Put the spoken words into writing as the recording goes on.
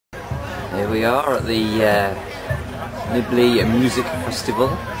Here we are at the Nibley Music Festival.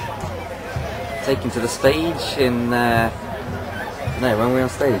 Taken to the stage in... no, when are we on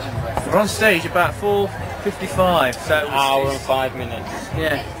stage? We're on stage about 4:55, so... Hour and 5 minutes.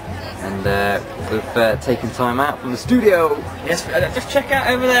 Yeah. And we've taken time out from the studio. Yes, just check out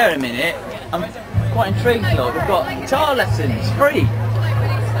over there in a minute. I'm quite intrigued, look. We've got guitar lessons, free.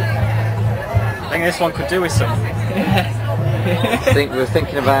 I think this one could do with some. I think we're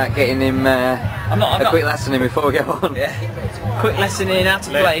thinking about getting him a quick lesson in before we go on. Yeah. Quick lesson in how to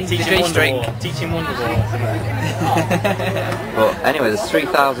play the G string. Teaching Wonderwall. But anyway, there's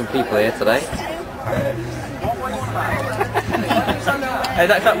 3,000 people here today. Hey,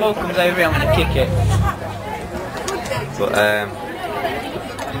 if that ball comes over here, I'm going to kick it. But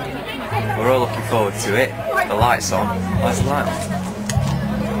we're all looking forward to it. The light's on. Where's the light on?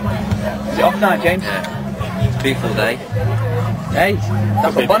 Is it off now, James? Yeah. It's a beautiful day. Hey,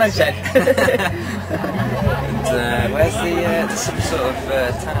 that's what Bono said. And, where's there's some sort of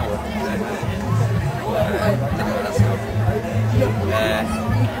tower?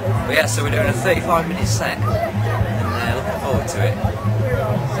 But yeah, so we're doing a 35-minute set, and looking forward to it.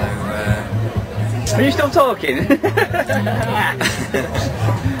 So, Are you still talking?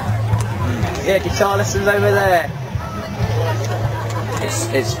 Yeah, guitar lessons over there.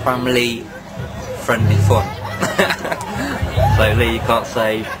 it's family friendly fun. So Lee, you can't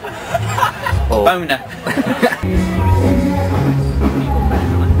say. Or Boner.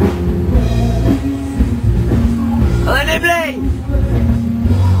 Hello, Nibley!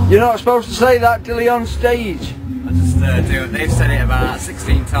 You're not supposed to say that till you're on stage. I just do it. They've said it about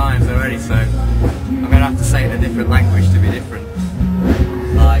 16 times already, so I'm going to have to say it in a different language to be different.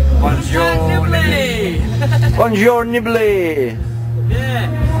 Like, bonjour, Nibley! Bonjour, Nibley!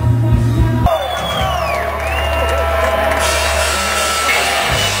 Yeah.